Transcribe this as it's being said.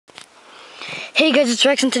Hey guys, it's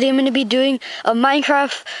Rex, and today I'm going to be doing a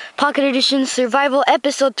Minecraft Pocket Edition Survival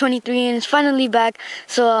Episode 23, and it's finally back.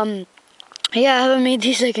 So, yeah, I haven't made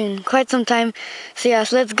these like in quite some time. So yeah,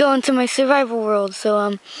 so let's go into my survival world.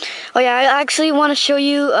 So, oh yeah, I actually want to show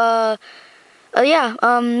you, there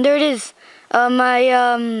it is.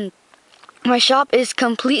 My shop is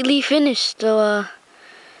completely finished. So,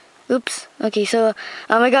 oops. Okay, so,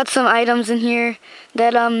 I got some items in here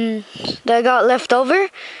that I got left over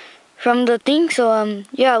from the thing. So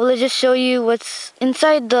yeah, let's just show you what's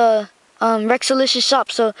inside the Rexelicious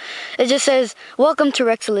shop. So it just says welcome to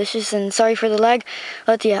Rexelicious, and sorry for the lag,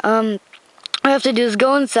 but yeah, all I have to do is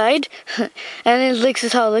go inside and this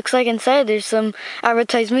is how it looks like inside. There's some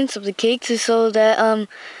advertisements of the cakes so that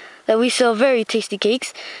that we sell very tasty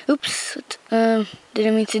cakes. Oops,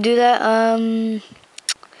 didn't mean to do that.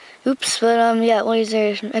 Oops, but yeah, well, is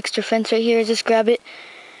there an extra fence right here? Just grab it.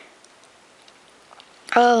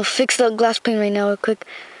 I'll fix the glass pane right now real quick,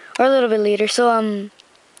 or a little bit later. So,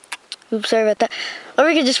 oops, sorry about that. Or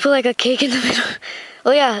we could just put like a cake in the middle.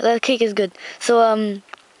 Oh yeah, that cake is good. So,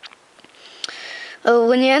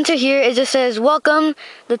 when you enter here, it just says, welcome,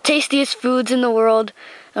 the tastiest foods in the world.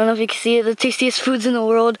 I don't know if you can see it, the tastiest foods in the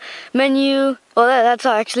world. Menu, well, that's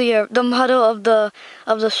actually the motto of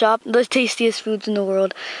the shop, the tastiest foods in the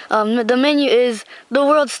world. The menu is the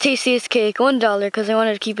world's tastiest cake, $1, because I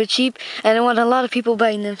wanted to keep it cheap, and I want a lot of people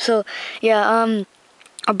buying them. So, yeah,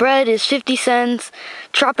 bread is 50 cents,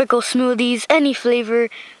 tropical smoothies, any flavor,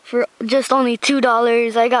 for just only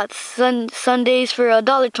 $2. I got sundaes for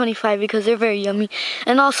 $1.25 because they're very yummy,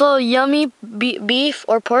 and also yummy beef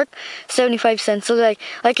or pork, 75 cents. So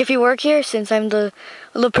like if you work here, since I'm the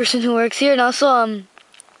person who works here, and also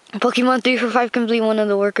Pokemon 3 for 5 can be one of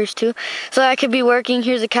the workers too. So I could be working.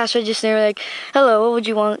 Here's a cash register. Like, hello, what would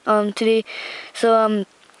you want today? So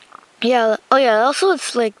yeah. Oh yeah. Also,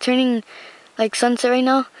 it's like turning like sunset right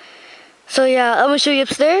now. So yeah, I'm gonna show you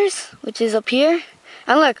upstairs, which is up here.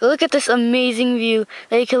 And look at this amazing view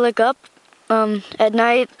that you can look up at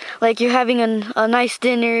night. Like you're having a nice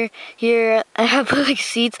dinner here. I have like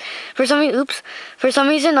seats. For some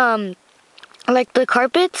reason, like the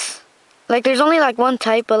carpets, like there's only like one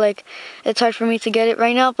type, but like it's hard for me to get it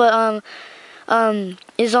right now. But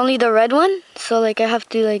is only the red one. So like I have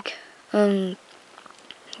to like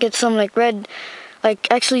get some like red,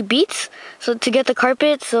 like actually beets. So to get the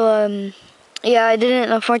carpet. So yeah, I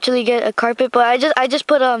didn't unfortunately get a carpet, but I just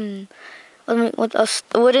put a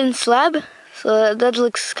wooden slab, so that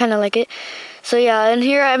looks kind of like it. So yeah, and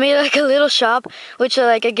here I made like a little shop, which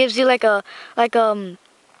like it gives you like a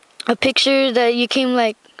picture that you came,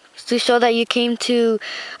 like to show that you came to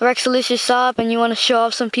Rexelicious shop and you want to show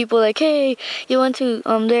off some people, like, hey, you went to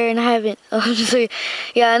there and I haven't. So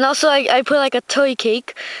yeah, and also I put like a toy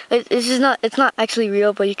cake. It's not actually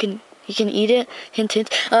real, but you can eat it. Hint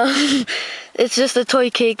hint. It's just a toy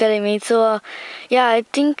cake that I made. So yeah, I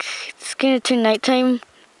think it's gonna turn nighttime.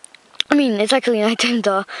 I mean, it's actually nighttime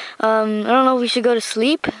though. I don't know if we should go to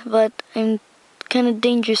sleep, but I'm kind of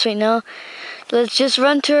dangerous right now. Let's just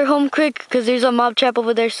run to her home quick, because there's a mob trap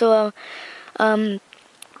over there. So I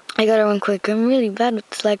gotta run quick. I'm really bad with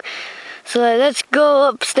this lag. So let's go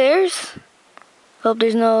upstairs. Hope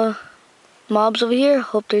there's no mobs over here.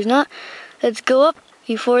 Hope there's not. Let's go up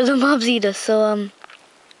before the mobs eat us. So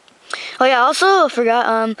oh yeah, also forgot,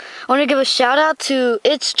 I want to give a shout out to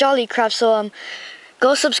It's Jolly Craft. So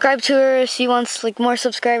go subscribe to her if she wants like more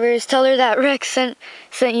subscribers. Tell her that Rex sent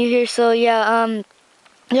you here. So yeah,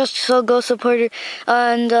 just so go support her.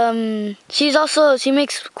 And she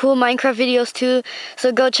makes cool Minecraft videos too,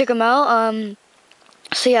 so go check them out.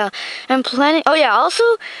 So yeah, I'm planning. Oh yeah, also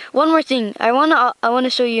one more thing. I wanna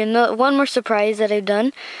show you one more surprise that I've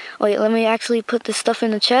done. Wait, let me actually put this stuff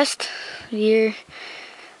in the chest here.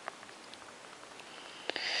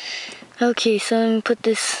 Okay, so let me put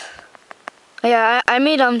this. Yeah, I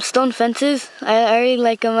made stone fences. I really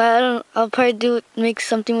like them. I'll probably make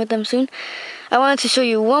something with them soon. I wanted to show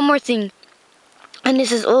you one more thing. And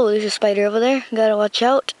this is, oh, there's a spider over there. Gotta watch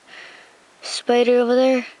out. Spider over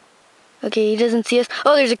there. Okay, he doesn't see us.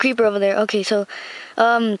 Oh, there's a creeper over there. Okay, so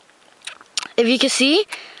if you can see,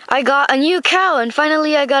 I got a new cow, and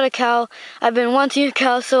finally I got a cow. I've been wanting a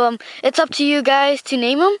cow, so it's up to you guys to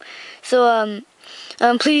name them. So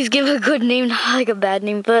please give a good name, not like a bad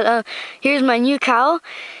name. But here's my new cow,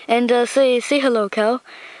 and say hello, cow.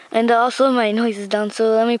 And also my noise is down,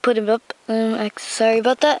 so let me put it up. Sorry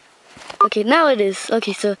about that. Okay, now it is.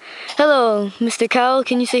 Okay, so hello, Mr. Cow.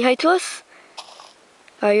 Can you say hi to us?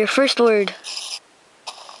 Your first word.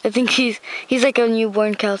 I think he's like a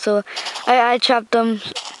newborn cow, so I trapped him.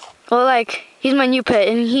 Well, like He's my new pet,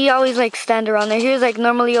 and he always like stand around there. He was like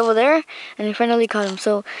normally over there, and I finally caught him.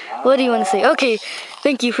 So, what do you want to say? Okay,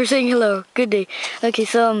 thank you for saying hello. Good day. Okay,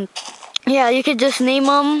 so yeah, you could just name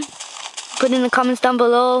him. Put in the comments down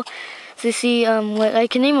below to see what I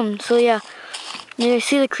can name him. So yeah, I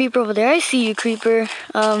see the creeper over there. I see you, creeper.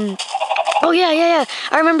 Oh yeah.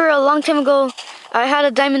 I remember a long time ago, I had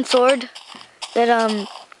a diamond sword that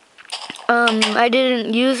I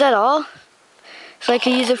didn't use at all. So I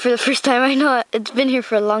can use it for the first time. I know it's been here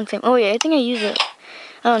for a long time. Oh yeah, I think I use it.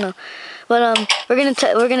 I don't know, but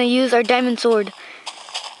we're gonna use our diamond sword.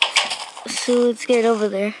 So let's get over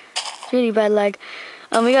there. It's really bad lag.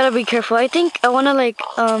 We gotta be careful. I think I wanna like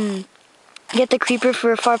get the creeper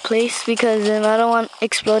for a far place because I don't want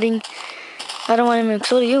exploding. I don't want him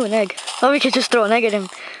exploding. You an egg. Oh, we could just throw an egg at him.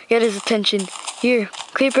 Get his attention. Here,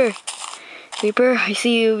 creeper. Creeper, I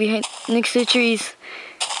see you behind next to the trees.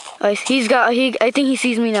 I think he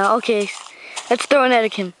sees me now. Okay, let's throw an egg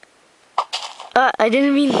at him. I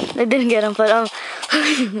didn't get him, but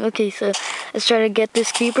okay, so let's try to get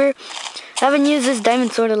this creeper. I haven't used this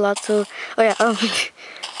diamond sword a lot, so oh yeah,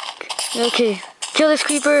 okay, kill this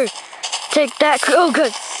creeper. Take that. Oh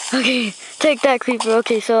good. Okay, take that creeper.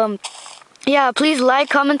 Okay, so yeah, please like,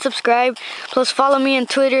 comment, subscribe. Plus follow me on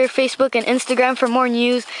Twitter, Facebook, and Instagram for more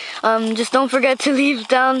news. Just don't forget to leave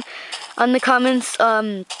down on the comments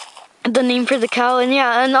the name for the cow, and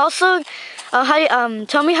yeah, and also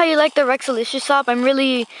tell me how you like the Rexelicious shop. I'm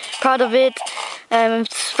really proud of it.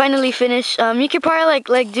 It's finally finished. You could probably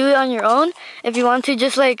like do it on your own if you want to.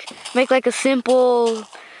 Just like make like a simple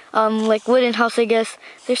like wooden house, I guess.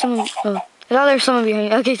 There's someone. Oh, I thought there's someone behind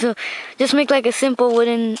me. Okay, so just make like a simple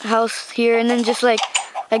wooden house here, and then just like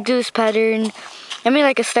do this pattern. I mean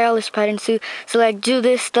like a stylish pattern too. So like do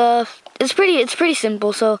this stuff. It's pretty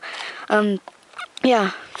simple. So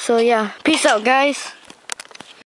yeah. So yeah. Peace out, guys.